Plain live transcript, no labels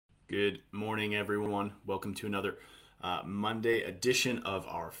Good morning, everyone. Welcome to another Monday edition of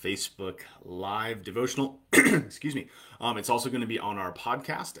our Facebook Live Devotional. Excuse me. It's also going to be on our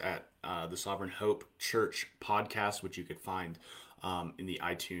podcast at the Sovereign Hope Church podcast, which you could find in the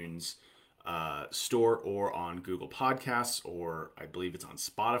iTunes store or on Google Podcasts, or I believe it's on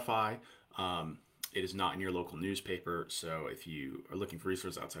Spotify. It is not in your local newspaper, so if you are looking for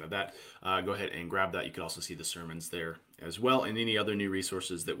resources outside of that, go ahead and grab that. You can also see the sermons there as well, and any other new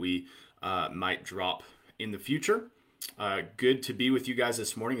resources that we might drop in the future. Good to be with you guys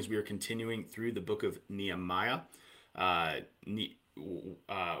this morning as we are continuing through the book of Nehemiah.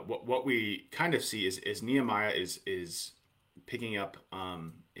 What we kind of see is Nehemiah is picking up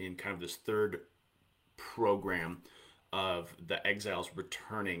in kind of this third program of the exiles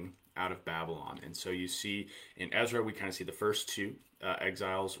returning out of Babylon. And so you see in Ezra, we kind of see the first two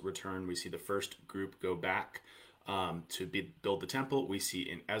exiles return. We see the first group go back to build the temple. We see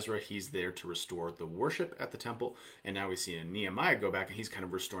in Ezra, he's there to restore the worship at the temple. And now we see in Nehemiah go back, and he's kind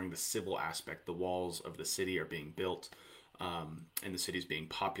of restoring the civil aspect. The walls of the city are being built, and the city's being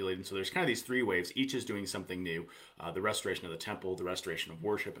populated. And so there's kind of these three waves. Each is doing something new. The restoration of the temple, the restoration of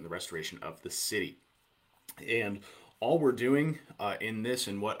worship, and the restoration of the city. And all we're doing in this,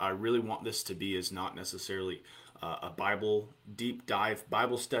 and what I really want this to be, is not necessarily a Bible deep dive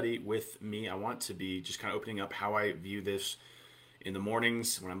Bible study with me. I want to be just kind of opening up how I view this in the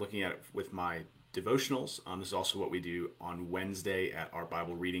mornings when I'm looking at it with my devotionals. This is also what we do on Wednesday at our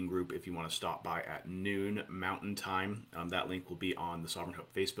Bible reading group. If you want to stop by at noon Mountain Time, that link will be on the Sovereign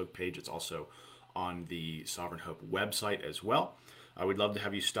Hope Facebook page. It's also on the Sovereign Hope website as well. I would love to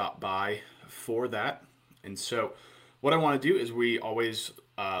have you stop by for that. And so what I want to do is we always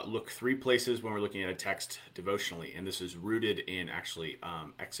look three places when we're looking at a text devotionally, and this is rooted in actually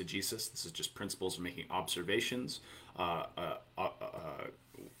exegesis. This is just principles of making observations,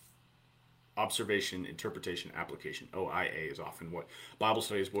 observation, interpretation, application. OIA is often what Bible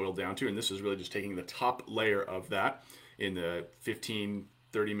studies boil down to, and this is really just taking the top layer of that in the 15,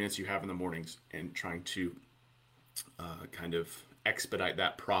 30 minutes you have in the mornings and trying to kind of expedite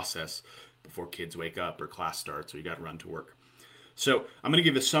that process before kids wake up or class starts or you got to run to work. So I'm going to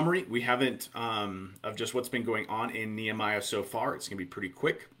give a summary. We haven't of just what's been going on in Nehemiah so far. It's going to be pretty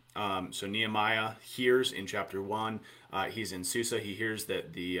quick. So Nehemiah hears in chapter 1, he's in Susa. He hears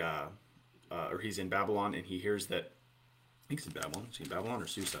that or he's in Babylon, and he hears that, I think it's in Babylon. Is he in Babylon or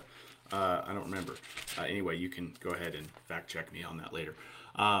Susa? I don't remember. Anyway, you can go ahead and fact check me on that later.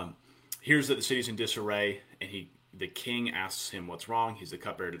 Hears that the city's in disarray, and the king asks him what's wrong. He's the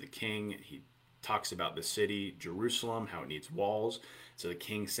cupbearer to the king. He talks about the city, Jerusalem, how it needs walls. So the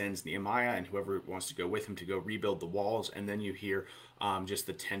king sends Nehemiah and whoever wants to go with him to go rebuild the walls. And then you hear just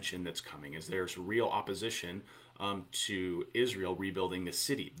the tension that's coming as there's real opposition to Israel rebuilding the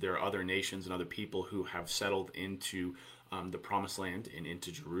city. There are other nations and other people who have settled into the promised land and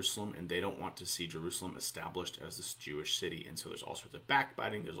into Jerusalem, and they don't want to see Jerusalem established as this Jewish city. And so there's all sorts of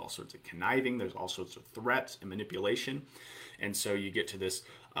backbiting, there's all sorts of conniving, there's all sorts of threats and manipulation. And so you get to this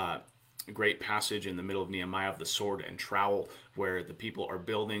great passage in the middle of Nehemiah of the sword and trowel, where the people are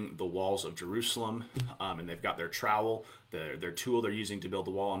building the walls of Jerusalem, and they've got their trowel, their tool they're using to build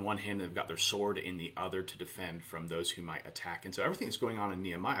the wall in one hand, and they've got their sword in the other to defend from those who might attack. And so everything that's going on in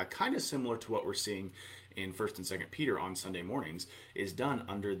Nehemiah, kind of similar to what we're seeing in 1st and 2nd Peter on Sunday mornings, is done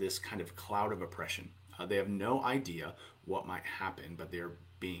under this kind of cloud of oppression. They have no idea what might happen, but they're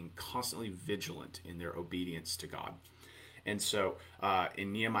being constantly vigilant in their obedience to God. And so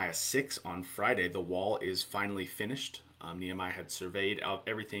in Nehemiah 6 on Friday, the wall is finally finished. Nehemiah had surveyed out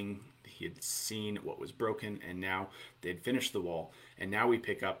everything. He had seen what was broken, and now they had finished the wall. And now we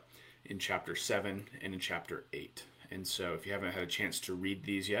pick up in chapter 7 and in chapter 8. And so if you haven't had a chance to read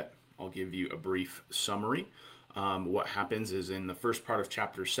these yet, I'll give you a brief summary. What happens is in the first part of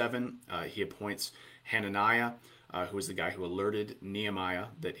chapter 7, he appoints Hananiah, who was the guy who alerted Nehemiah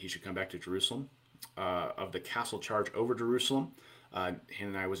that he should come back to Jerusalem, of the castle charge over Jerusalem.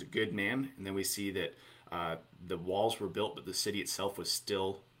 Hananiah was a good man, and then we see that the walls were built, but the city itself was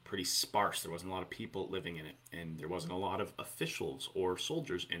still pretty sparse. There wasn't a lot of people living in it, and there wasn't a lot of officials or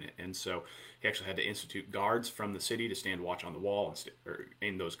soldiers in it. And so he actually had to institute guards from the city to stand watch on the wall,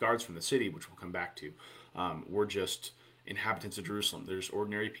 and those guards from the city, which we'll come back to, were just inhabitants of Jerusalem. There's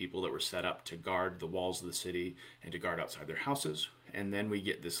ordinary people that were set up to guard the walls of the city and to guard outside their houses. And then we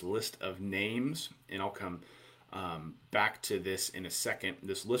get this list of names, and I'll come back to this in a second.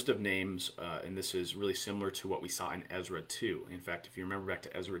 This list of names, and this is really similar to what we saw in Ezra 2. In fact, if you remember back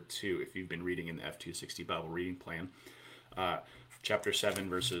to Ezra 2, if you've been reading in the F260 Bible reading plan, chapter 7,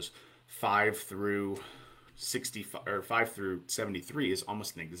 verses 5 through 65 or 5 through 73 is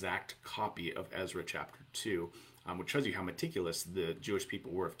almost an exact copy of Ezra chapter 2, which shows you how meticulous the Jewish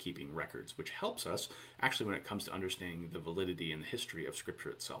people were of keeping records, which helps us actually when it comes to understanding the validity and the history of Scripture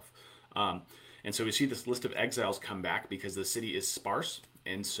itself. And so we see this list of exiles come back because the city is sparse.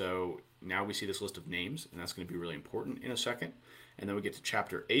 And so now we see this list of names, and that's going to be really important in a second. And then we get to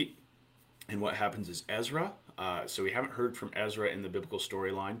chapter 8, and what happens is Ezra. So we haven't heard from Ezra in the biblical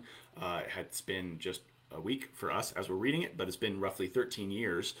storyline. It's been just a week for us as we're reading it, but it's been roughly 13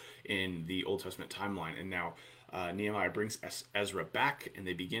 years in the Old Testament timeline. And now Nehemiah brings Ezra back, and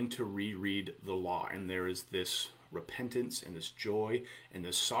they begin to reread the law. And there is this repentance and this joy and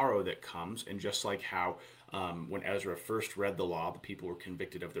this sorrow that comes. And just like how when Ezra first read the law, the people were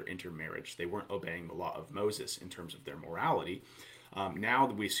convicted of their intermarriage. They weren't obeying the law of Moses in terms of their morality. Now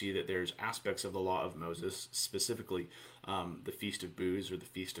we see that there's aspects of the law of Moses, specifically the Feast of Booths or the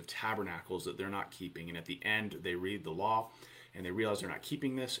Feast of Tabernacles, that they're not keeping. And at the end, they read the law and they realize they're not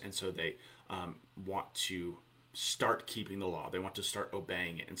keeping this. And so they want to start keeping the law. They want to start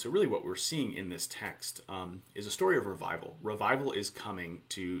obeying it. And so really what we're seeing in this text is a story of revival. Revival is coming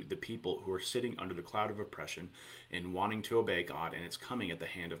to the people who are sitting under the cloud of oppression and wanting to obey God. And it's coming at the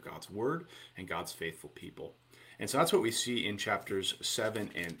hand of God's word and God's faithful people. And so that's what we see in chapters 7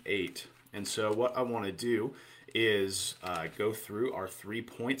 and 8. And so what I want to do is go through our 3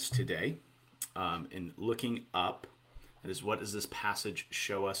 points today in looking up. That is, what does this passage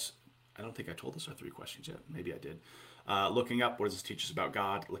show us? I don't think I told us our 3 questions yet. Maybe I did. Looking up, what does this teach us about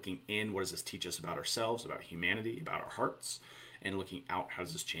God? Looking in, what does this teach us about ourselves, about humanity, about our hearts? And looking out, how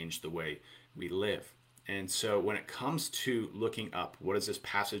does this change the way we live? And so when it comes to looking up, what does this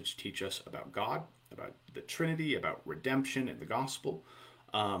passage teach us about God, about the Trinity, about redemption and the gospel?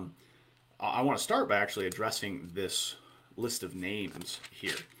 I want to start by actually addressing this list of names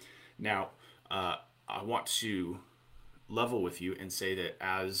here. Now, I want to level with you and say that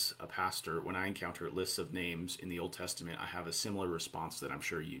as a pastor, when I encounter lists of names in the Old Testament, I have a similar response that I'm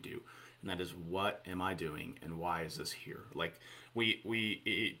sure you do. And that is, what am I doing and why is this here? Like,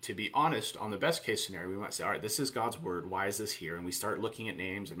 we to be honest, on the best case scenario, we might say, all right, this is God's word. Why is this here? And we start looking at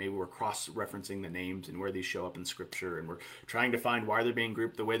names, and maybe we're cross-referencing the names and where these show up in Scripture, and we're trying to find why they're being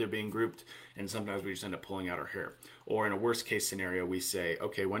grouped the way they're being grouped, and sometimes we just end up pulling out our hair. Or in a worst case scenario, we say,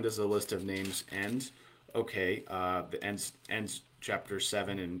 okay, when does the list of names end? Okay, the ends chapter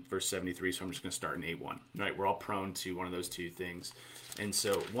 7 and verse 73, so I'm just going to start in 8:1. Right, we're all prone to one of those two things. And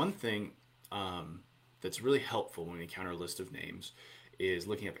so one thing that's really helpful when we encounter a list of names is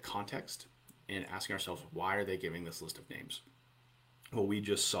looking at the context and asking ourselves, why are they giving this list of names? Well, we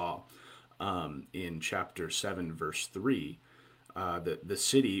just saw in chapter 7, verse 3, that the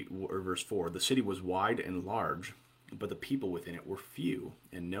city, or verse 4, the city was wide and large, but the people within it were few,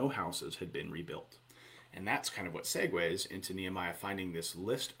 and no houses had been rebuilt. And that's kind of what segues into Nehemiah finding this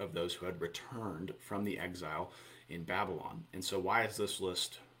list of those who had returned from the exile in Babylon. And so why is this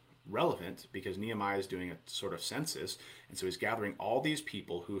list relevant? Because Nehemiah is doing a sort of census, and so he's gathering all these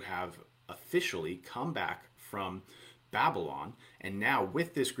people who have officially come back from Babylon, and now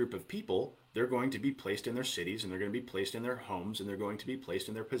with this group of people, they're going to be placed in their cities, and they're going to be placed in their homes, and they're going to be placed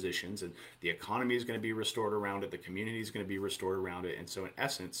in their positions, and the economy is going to be restored around it, the community is going to be restored around it. And so in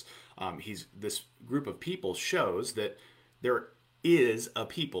essence, this group of people shows that there is a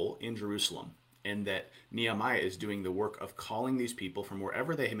people in Jerusalem, and that Nehemiah is doing the work of calling these people from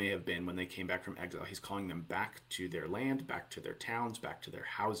wherever they may have been when they came back from exile. He's calling them back to their land, back to their towns, back to their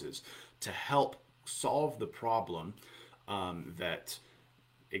houses, to help solve the problem that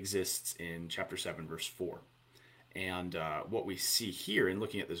exists in chapter 7, verse 4. And what we see here in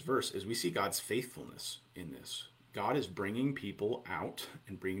looking at this verse is we see God's faithfulness in this. God is bringing people out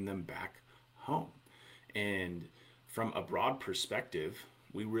and bringing them back home. And from a broad perspective,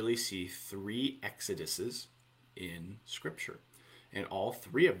 we really see 3 exoduses in Scripture. And all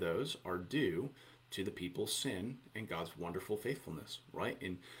 3 of those are due to the people's sin and God's wonderful faithfulness, right?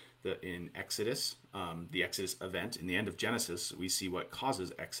 In Exodus, the Exodus event, in the end of Genesis, we see what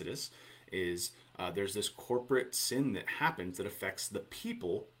causes Exodus is there's this corporate sin that happens that affects the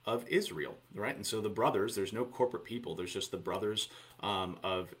people of Israel, right? And so the brothers, there's no corporate people, there's just the brothers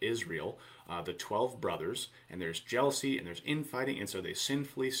of Israel, the 12 brothers, and there's jealousy and there's infighting, and so they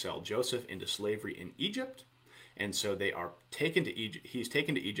sinfully sell Joseph into slavery in Egypt. And so they are taken to Egypt. He's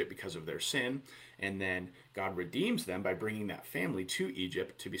taken to Egypt because of their sin. And then God redeems them by bringing that family to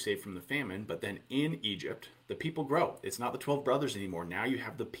Egypt to be saved from the famine. But then in Egypt, the people grow. It's not the 12 brothers anymore. Now you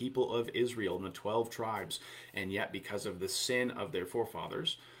have the people of Israel and the 12 tribes. And yet because of the sin of their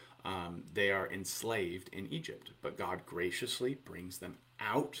forefathers, they are enslaved in Egypt. But God graciously brings them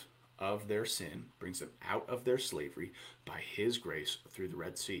out of their sin, brings them out of their slavery by his grace through the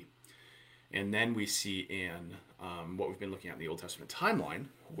Red Sea. And then we see in what we've been looking at in the Old Testament timeline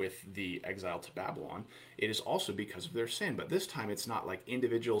with the exile to Babylon, it is also because of their sin. But this time it's not like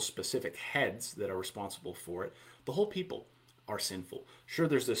individual specific heads that are responsible for it. The whole people are sinful. Sure,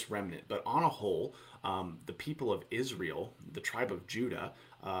 there's this remnant, but on a whole, the people of Israel, the tribe of Judah,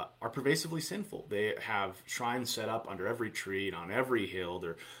 are pervasively sinful. They have shrines set up under every tree and on every hill.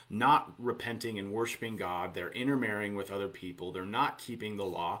 They're not repenting and worshiping God. They're intermarrying with other people. They're not keeping the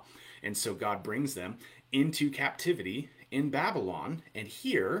law. And so God brings them into captivity in Babylon. And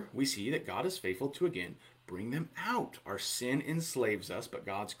here we see that God is faithful to again bring them out. Our sin enslaves us, but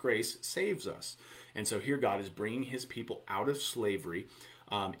God's grace saves us. And so here God is bringing his people out of slavery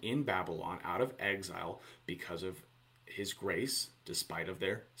in Babylon, out of exile, because of his grace, despite of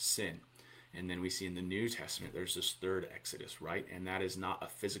their sin. And then we see in the New Testament, there's this third Exodus, right? And that is not a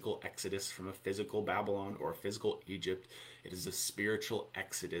physical Exodus from a physical Babylon or a physical Egypt. It is a spiritual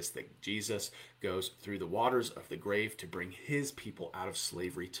Exodus that Jesus goes through the waters of the grave to bring his people out of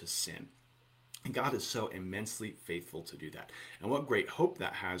slavery to sin. And God is so immensely faithful to do that. And what great hope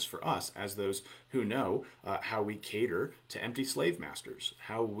that has for us as those who know how we cater to empty slave masters,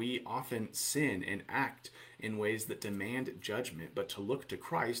 how we often sin and act in ways that demand judgment, but to look to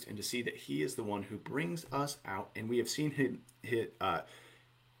Christ and to see that he is the one who brings us out. And we have seen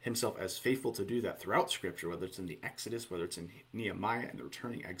himself as faithful to do that throughout Scripture, whether it's in the Exodus, whether it's in Nehemiah and the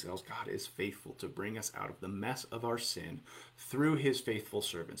returning exiles. God is faithful to bring us out of the mess of our sin through his faithful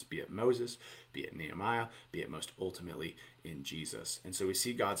servants, be it Moses, be it Nehemiah, be it most ultimately in Jesus. And so we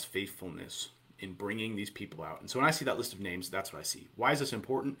see God's faithfulness in bringing these people out. And so when I see that list of names, that's what I see. Why is this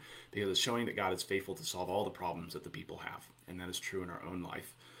important? Because it's showing that God is faithful to solve all the problems that the people have. And that is true in our own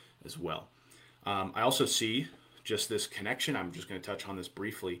life as well. I also see just this connection. I'm just going to touch on this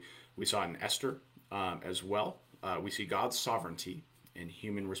briefly. We saw it in Esther as well. We see God's sovereignty and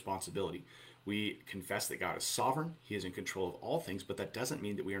human responsibility. We confess that God is sovereign. He is in control of all things, but that doesn't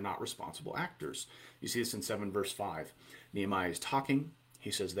mean that we are not responsible actors. You see this in 7 verse 5. Nehemiah is talking. He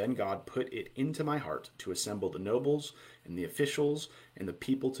says, "Then God put it into my heart to assemble the nobles and the officials and the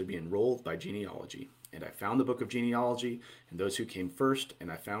people to be enrolled by genealogy. And I found the book of genealogy and those who came first,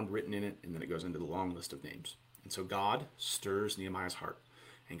 and I found written in it," and then it goes into the long list of names. And so God stirs Nehemiah's heart,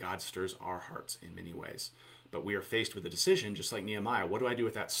 and God stirs our hearts in many ways. But we are faced with a decision, just like Nehemiah. What do I do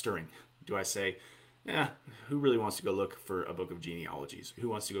with that stirring? Do I say, who really wants to go look for a book of genealogies? Who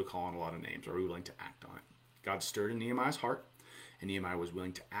wants to go call on a lot of names? Are we willing to act on it? God stirred in Nehemiah's heart, and Nehemiah was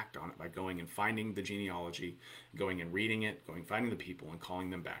willing to act on it by going and finding the genealogy, going and reading it, going finding the people and calling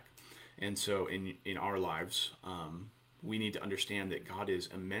them back. And so in our lives, we need to understand that God is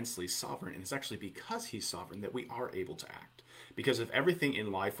immensely sovereign, and it's actually because he's sovereign that we are able to act. Because if everything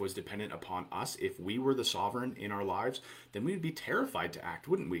in life was dependent upon us, if we were the sovereign in our lives, then we would be terrified to act,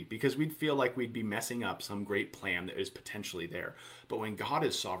 wouldn't we? Because we'd feel like we'd be messing up some great plan that is potentially there. But when God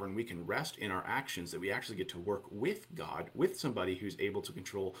is sovereign, we can rest in our actions, that we actually get to work with God, with somebody who's able to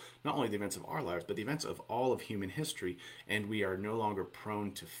control not only the events of our lives, but the events of all of human history. And we are no longer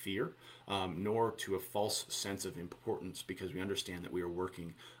prone to fear, nor to a false sense of importance, because we understand that we are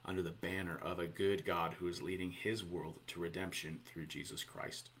working under the banner of a good God who is leading his world to redemption through Jesus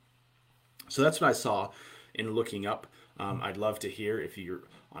Christ. So that's what I saw in looking up. I'd love to hear if you're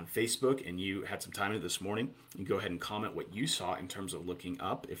on Facebook and you had some time this morning, you go ahead and comment what you saw in terms of looking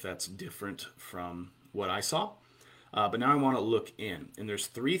up, if that's different from what I saw. But now I want to look in, and there's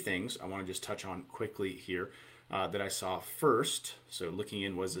 3 things I want to just touch on quickly here that I saw first. So looking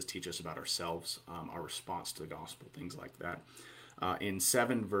in, what does this teach us about ourselves, our response to the gospel, things like that. In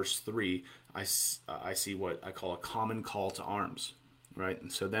 7 verse 3, I see what I call a common call to arms, right?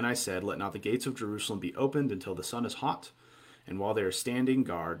 And so then I said, "Let not the gates of Jerusalem be opened until the sun is hot, and while they are standing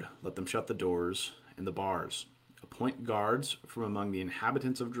guard, let them shut the doors and the bars. Appoint guards from among the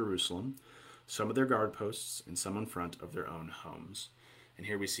inhabitants of Jerusalem, some of their guard posts and some in front of their own homes." And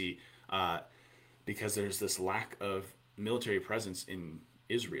here we see, because there's this lack of military presence in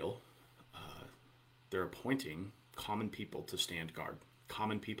Israel, they're appointing common people to stand guard.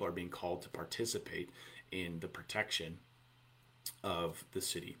 Common people are being called to participate in the protection of the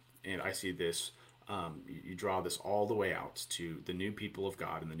city. And I see this, you draw this all the way out to the new people of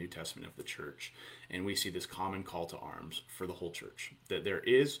God in the New Testament of the church. And we see this common call to arms for the whole church. That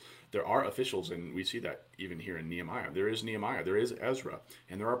there are officials, and we see that even here in Nehemiah. There is Nehemiah, there is Ezra,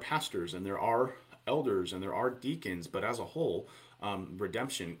 and there are pastors, and there are elders, and there are deacons. But as a whole,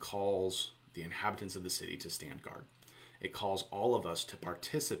 redemption calls the inhabitants of the city to stand guard. It calls all of us to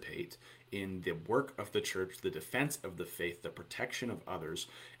participate in the work of the church, the defense of the faith, the protection of others.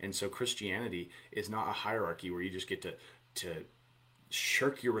 And so Christianity is not a hierarchy where you just get to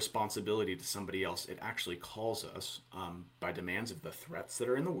shirk your responsibility to somebody else. It actually calls us, by demands of the threats that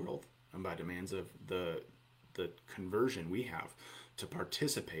are in the world and by demands of the conversion we have, to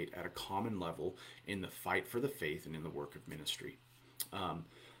participate at a common level in the fight for the faith and in the work of ministry.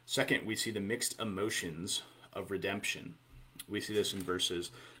 Second, we see the mixed emotions of redemption. We see this in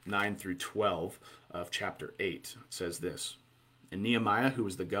verses 9 through 12 of chapter 8. It says this: And Nehemiah, who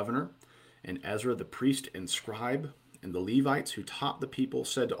was the governor, and Ezra the priest and scribe, and the Levites who taught the people,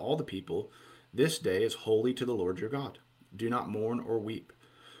 said to all the people, This day is holy to the Lord your God. Do not mourn or weep.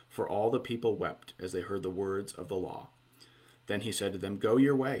 For all the people wept as they heard the words of the law. Then he said to them, Go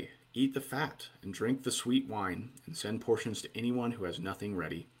your way, eat the fat, and drink the sweet wine, and send portions to anyone who has nothing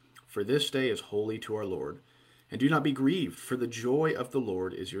ready. For this day is holy to our Lord. And do not be grieved, for the joy of the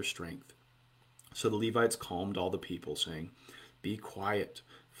Lord is your strength. So the Levites calmed all the people, saying, Be quiet,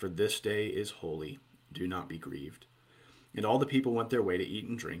 for this day is holy. Do not be grieved. And all the people went their way to eat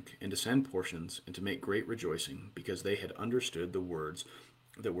and drink, and to send portions, and to make great rejoicing, because they had understood the words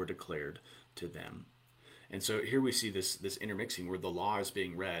that were declared to them. And so here we see this intermixing where the law is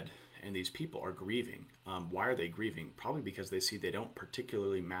being read, and these people are grieving. Why are they grieving? Probably because they see they don't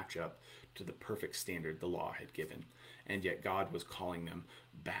particularly match up to the perfect standard the law had given. And yet God was calling them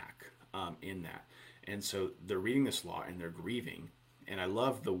back in that. And so they're reading this law and they're grieving. And I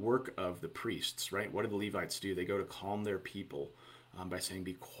love the work of the priests, right? What do the Levites do? They go to calm their people by saying,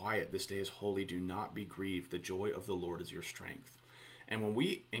 Be quiet, this day is holy, do not be grieved. The joy of the Lord is your strength. And when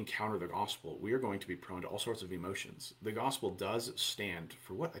we encounter the gospel, we are going to be prone to all sorts of emotions. The gospel does stand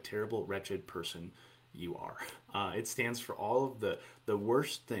for what a terrible, wretched person you are. It stands for all of the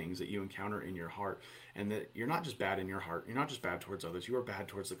worst things that you encounter in your heart, and that you're not just bad in your heart, you're not just bad towards others, you are bad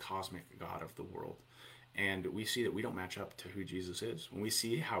towards the cosmic God of the world. And we see that we don't match up to who Jesus is. When we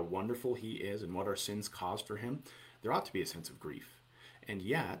see how wonderful he is and what our sins caused for him, there ought to be a sense of grief. And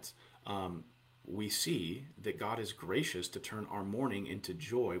yet, we see that God is gracious to turn our mourning into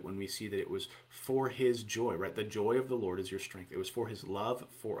joy when we see that it was for his joy, right? The joy of the Lord is your strength. It was for his love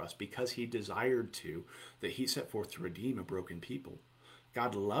for us, because he desired to, that he set forth to redeem a broken people.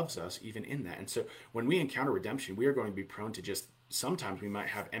 God loves us even in that. And so when we encounter redemption, we are going to be prone to just, sometimes we might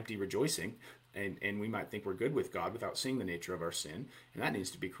have empty rejoicing, and we might think we're good with God without seeing the nature of our sin, and that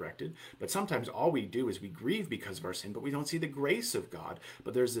needs to be corrected. But sometimes all we do is we grieve because of our sin, but we don't see the grace of God.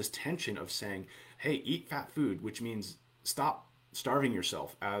 But there's this tension of saying, hey, eat fat food, which means stop starving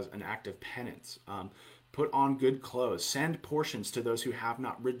yourself as an act of penance. Put on good clothes. Send portions to those who have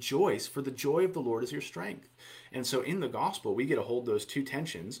not. Rejoice, for the joy of the Lord is your strength. And so in the gospel, we get to hold those two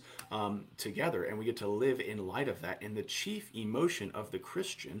tensions together, and we get to live in light of that. And the chief emotion of the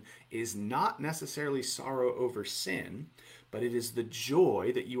Christian is not necessarily sorrow over sin, but it is the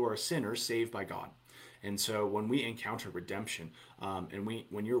joy that you are a sinner saved by God. And so when we encounter redemption, and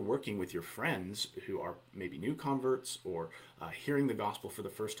when you're working with your friends who are maybe new converts or hearing the gospel for the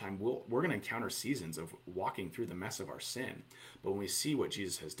first time, we're going to encounter seasons of walking through the mess of our sin. But when we see what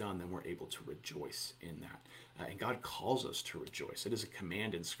Jesus has done, then we're able to rejoice in that. And God calls us to rejoice. It is a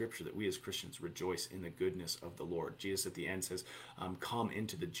command in Scripture that we as Christians rejoice in the goodness of the Lord. Jesus at the end says, come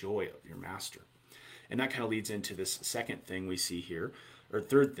into the joy of your master. And that kind of leads into this second thing we see here, or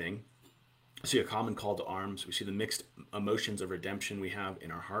third thing. We see a common call to arms. We see the mixed emotions of redemption we have in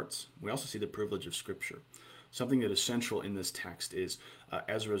our hearts. We also see the privilege of Scripture. Something that is central in this text is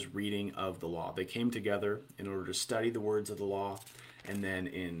Ezra's reading of the law. They came together in order to study the words of the law. And then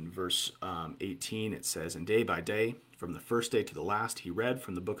in verse 18, it says, And day by day, from the first day to the last, he read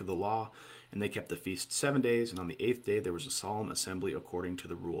from the book of the law. And they kept the feast 7 days. And on the 8th day, there was a solemn assembly according to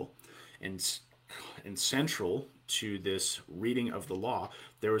the rule. And central to this reading of the law,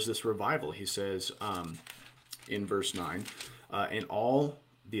 there was this revival. He says in verse 9, and all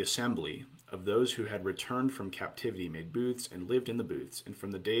the assembly of those who had returned from captivity made booths and lived in the booths. And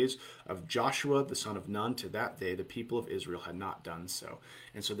from the days of Joshua, the son of Nun, to that day, the people of Israel had not done so.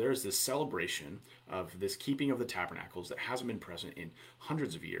 And so there is this celebration of this keeping of the tabernacles that hasn't been present in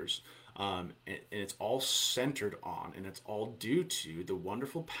hundreds of years. And it's all centered on, and it's all due to the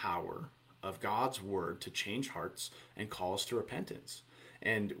wonderful power of God's word to change hearts and call us to repentance.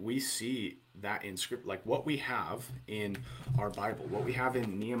 And we see that in Scripture, like what we have in our Bible, what we have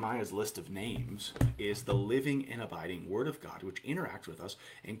in Nehemiah's list of names is the living and abiding Word of God, which interacts with us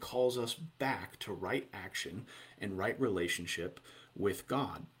and calls us back to right action and right relationship with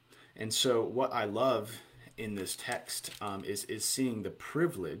God. And so what I love in this text is seeing the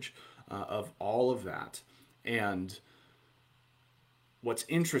privilege of all of that. And what's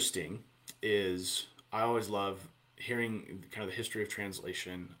interesting is I always love hearing kind of the history of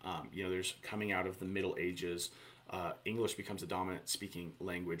translation. There's coming out of the Middle Ages. English becomes the dominant speaking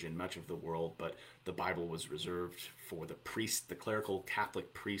language in much of the world, but the Bible was reserved for the priests, the clerical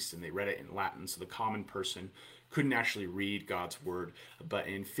Catholic priests, and they read it in Latin, so the common person couldn't actually read God's word. But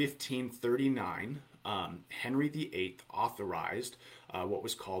in 1539, Henry VIII authorized what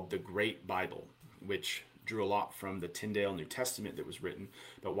was called the Great Bible, which drew a lot from the Tyndale New Testament that was written.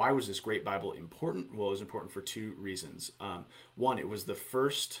 But why was this Great Bible important? Well, it was important for two reasons. One, it was the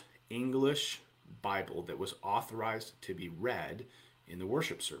first English Bible that was authorized to be read in the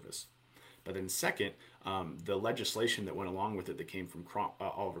worship service. But then second, the legislation that went along with it that came from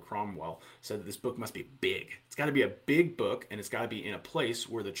Oliver Cromwell said that this book must be big. It's got to be a big book, and it's got to be in a place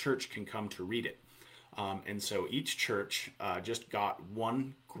where the church can come to read it. And so each church just got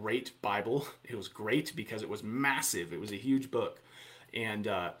one great Bible. It was great because it was massive. It was a huge book. And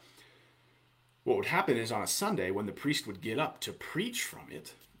what would happen is on a Sunday, when the priest would get up to preach from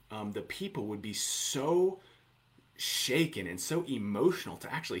it, the people would be so shaken and so emotional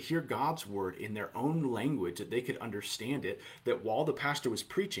to actually hear God's word in their own language that they could understand it, that while the pastor was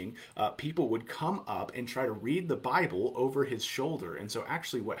preaching, people would come up and try to read the Bible over his shoulder. And so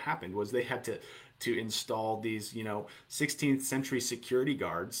actually what happened was they had to install these 16th century security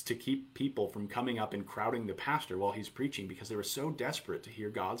guards to keep people from coming up and crowding the pastor while he's preaching, because they were so desperate to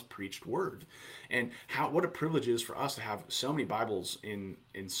hear God's preached word. And what a privilege it is for us to have so many Bibles in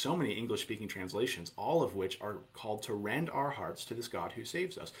so many English speaking translations, all of which are called to rend our hearts to this God who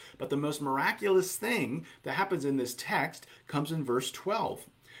saves us. But the most miraculous thing that happens in this text comes in verse 12. It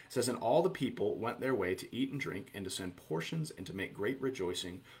says, "And all the people went their way to eat and drink and to send portions and to make great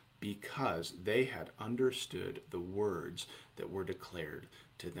rejoicing, because they had understood the words that were declared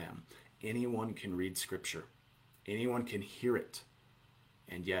to them." Anyone can read Scripture. Anyone can hear it.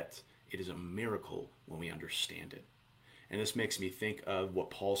 And yet, it is a miracle when we understand it. And this makes me think of what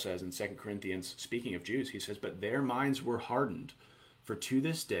Paul says in 2 Corinthians, speaking of Jews. He says, "But their minds were hardened. For to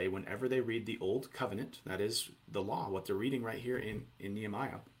this day, whenever they read the Old Covenant," that is the law, what they're reading right here in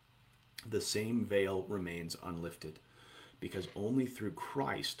Nehemiah, "the same veil remains unlifted, because only through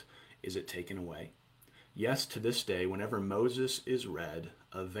Christ is it taken away. Yes, to this day, whenever Moses is read,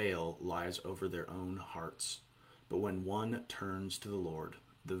 a veil lies over their own hearts. But when one turns to the Lord,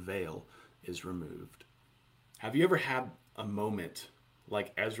 the veil is removed." Have you ever had a moment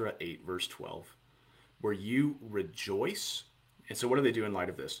like Ezra 8, verse 12, where you rejoice? And so what do they do in light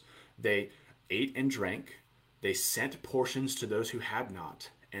of this? They ate and drank, they sent portions to those who had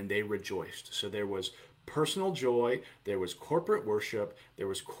not, and they rejoiced. So there was personal joy, there was corporate worship, there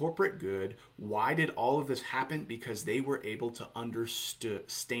was corporate good. Why did all of this happen? Because they were able to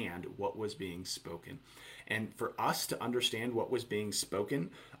understand what was being spoken. And for us to understand what was being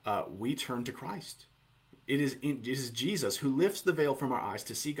spoken, we turn to Christ. It is Jesus who lifts the veil from our eyes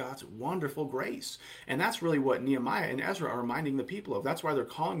to see God's wonderful grace. And that's really what Nehemiah and Ezra are reminding the people of. That's why they're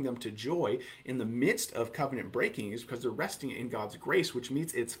calling them to joy in the midst of covenant breaking, is because they're resting in God's grace, which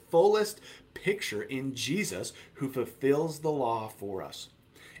meets its fullest picture in Jesus, who fulfills the law for us.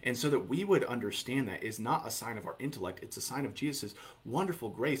 And so that we would understand that is not a sign of our intellect, it's a sign of Jesus' wonderful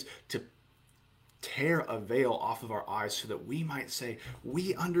grace to tear a veil off of our eyes so that we might say,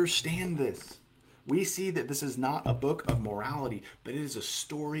 we understand this. We see that this is not a book of morality, but it is a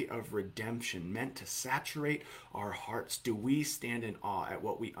story of redemption meant to saturate our hearts. Do we stand in awe at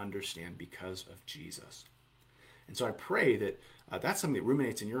what we understand because of Jesus? And so I pray that that's something that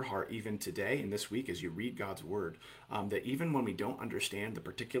ruminates in your heart even today and this week as you read God's word, that even when we don't understand the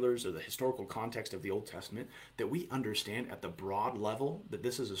particulars or the historical context of the Old Testament, that we understand at the broad level that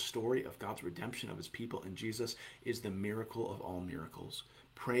this is a story of God's redemption of his people, and Jesus is the miracle of all miracles.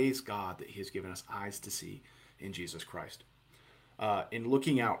 Praise God that he has given us eyes to see in Jesus Christ. In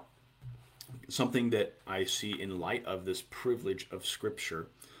looking out, something that I see in light of this privilege of Scripture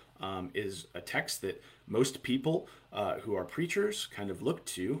is a text that most people who are preachers kind of look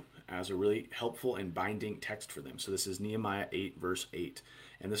to as a really helpful and binding text for them. So this is Nehemiah 8, verse 8.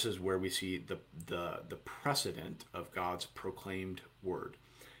 And this is where we see the precedent of God's proclaimed word.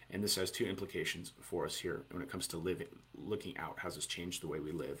 And this has two implications for us here when it comes to looking out. How does this change the way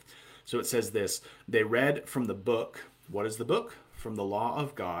we live? So it says this: "They read from the book." What is the book? "From the law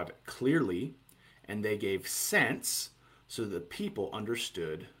of God clearly, and they gave sense so that the people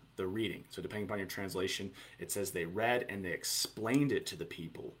understood the reading." So depending upon your translation, it says they read and they explained it to the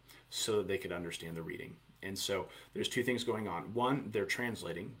people so that they could understand the reading. And so there's two things going on. One, they're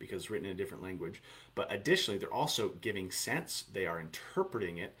translating because it's written in a different language, but additionally, they're also giving sense, they are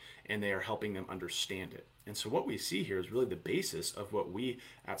interpreting it, and they are helping them understand it. And so what we see here is really the basis of what we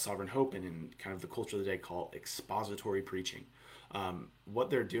at Sovereign Hope and in kind of the culture of the day call expository preaching. What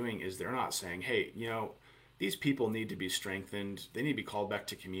they're doing is they're not saying, hey, these people need to be strengthened. They need to be called back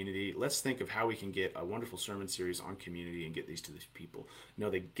to community. Let's think of how we can get a wonderful sermon series on community and get these to these people.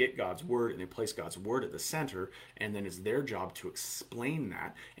 No, they get God's word and they place God's word at the center, and then it's their job to explain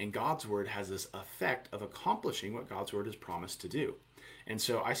that. And God's word has this effect of accomplishing what God's word has promised to do. And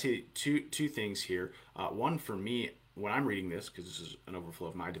so I see two things here. One for me, when I'm reading this, because this is an overflow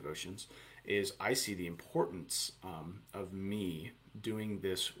of my devotions, is I see the importance of me doing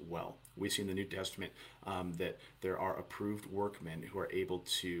this well. We see in the New Testament that there are approved workmen who are able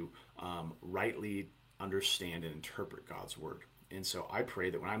to rightly understand and interpret God's word. And so I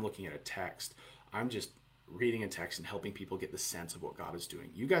pray that when I'm looking at a text, I'm just reading a text and helping people get the sense of what God is doing.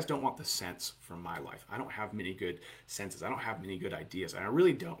 You guys don't want the sense from my life. I don't have many good senses. I don't have many good ideas. And I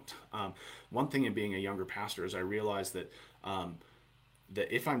really don't. One thing in being a younger pastor is I realized that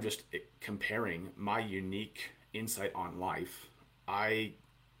that if I'm just comparing my unique insight on life, I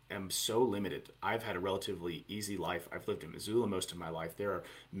am so limited. I've had a relatively easy life. I've lived in Missoula most of my life. There are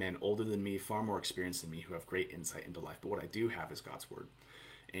men older than me, far more experienced than me, who have great insight into life. But what I do have is God's word.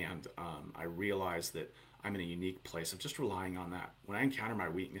 And I realize that I'm in a unique place of just relying on that. When I encounter my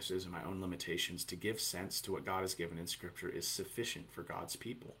weaknesses and my own limitations, to give sense to what God has given in Scripture is sufficient for God's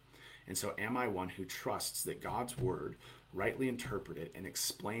people. And so am I one who trusts that God's word, rightly interpreted and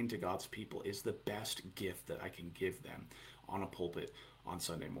explained to God's people, is the best gift that I can give them on a pulpit on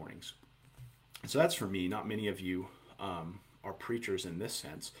Sunday mornings? And so that's for me. Not many of you are preachers in this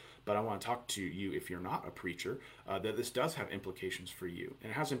sense, but I want to talk to you, if you're not a preacher, that this does have implications for you.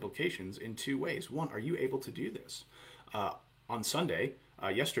 And it has implications in two ways. One, are you able to do this? On Sunday,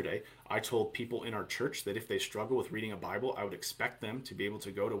 yesterday, I told people in our church that if they struggle with reading a Bible, I would expect them to be able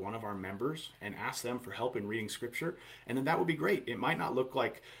to go to one of our members and ask them for help in reading Scripture, and then that would be great. It might not look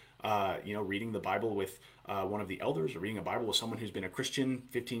like reading the Bible with one of the elders or reading a Bible with someone who's been a Christian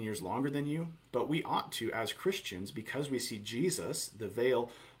 15 years longer than you, but we ought to, as Christians, because we see Jesus, the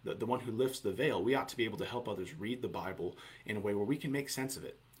veil, the one who lifts the veil, we ought to be able to help others read the Bible in a way where we can make sense of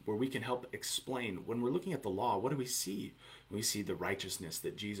it, where we can help explain. When we're looking at the law, what do we see? We see the righteousness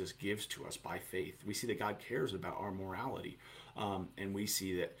that Jesus gives to us by faith. We see that God cares about our morality. And we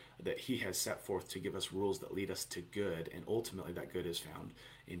see that he has set forth to give us rules that lead us to good, and ultimately that good is found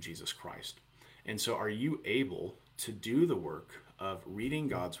in Jesus Christ. And so are you able to do the work of reading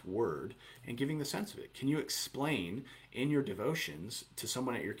God's word and giving the sense of it? Can you explain in your devotions to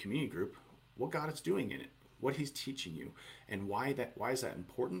someone at your community group what God is doing in it, what he's teaching you, and why is that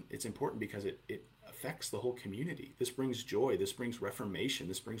important? It's important because it affects the whole community. This brings joy, this brings reformation,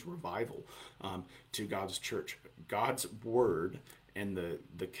 this brings revival to God's church. God's word and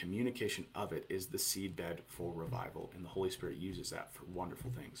the communication of it is the seedbed for revival, and the Holy Spirit uses that for wonderful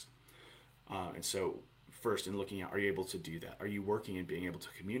things. And so first, in looking at, are you able to do that? Are you working and being able to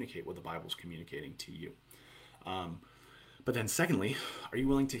communicate what the Bible's communicating to you? But then secondly, are you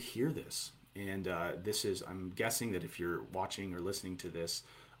willing to hear this? And this is, I'm guessing that if you're watching or listening to this,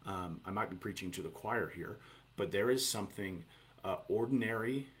 I might be preaching to the choir here, but there is something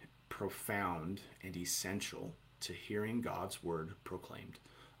ordinary, profound, and essential to hearing God's word proclaimed,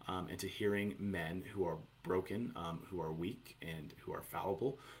 and to hearing men who are broken, who are weak, and who are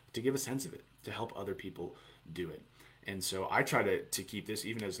fallible, to give a sense of it, to help other people do it. And so I try to keep this,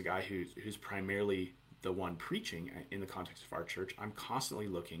 even as a guy who's primarily the one preaching in the context of our church, I'm constantly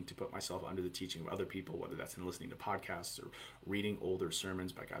looking to put myself under the teaching of other people, whether that's in listening to podcasts or reading older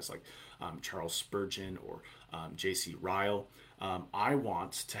sermons by guys like Charles Spurgeon or J.C. Ryle. I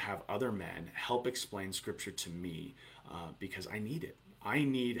want to have other men help explain Scripture to me because I need it. I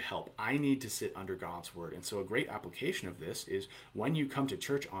need help. I need to sit under God's word. And so a great application of this is when you come to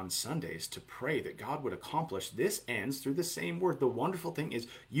church on Sundays to pray that God would accomplish. This ends through the same word. The wonderful thing is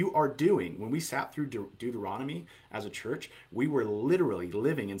you are doing. When we sat through Deuteronomy as a church, we were literally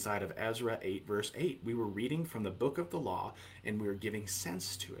living inside of Ezra 8 verse 8. We were reading from the book of the law and we were giving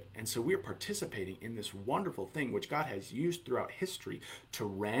sense to it. And so we are participating in this wonderful thing which God has used throughout history to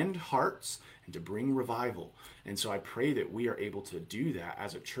rend hearts and to bring revival. And so I pray that we are able to do that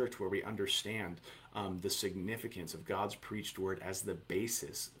as a church where we understand the significance of God's preached word as the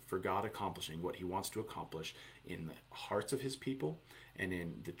basis for God accomplishing what he wants to accomplish in the hearts of his people and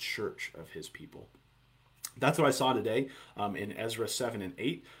in the church of his people. That's what I saw today in Ezra 7 and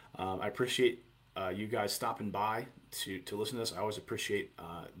 8. I appreciate you guys stopping by to listen to this. I always appreciate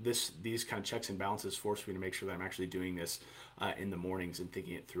these kind of checks and balances force me to make sure that I'm actually doing this in the mornings and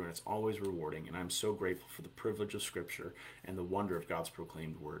thinking it through, and it's always rewarding. And I'm so grateful for the privilege of Scripture and the wonder of God's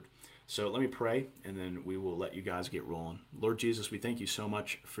proclaimed word. So let me pray, and then we will let you guys get rolling. Lord Jesus, we thank you so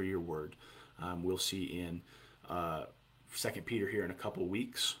much for your word. We'll see in 2 Peter here in a couple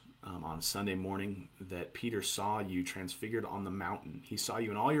weeks. On Sunday morning, that Peter saw you transfigured on the mountain. He saw you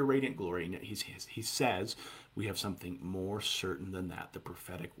in all your radiant glory. And he says we have something more certain than that, the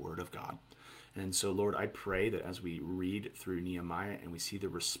prophetic word of God. And so, Lord, I pray that as we read through Nehemiah and we see the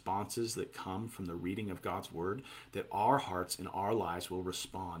responses that come from the reading of God's word, that our hearts and our lives will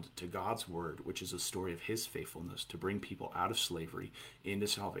respond to God's word, which is a story of his faithfulness to bring people out of slavery into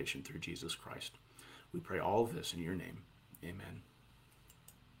salvation through Jesus Christ. We pray all of this in your name. Amen.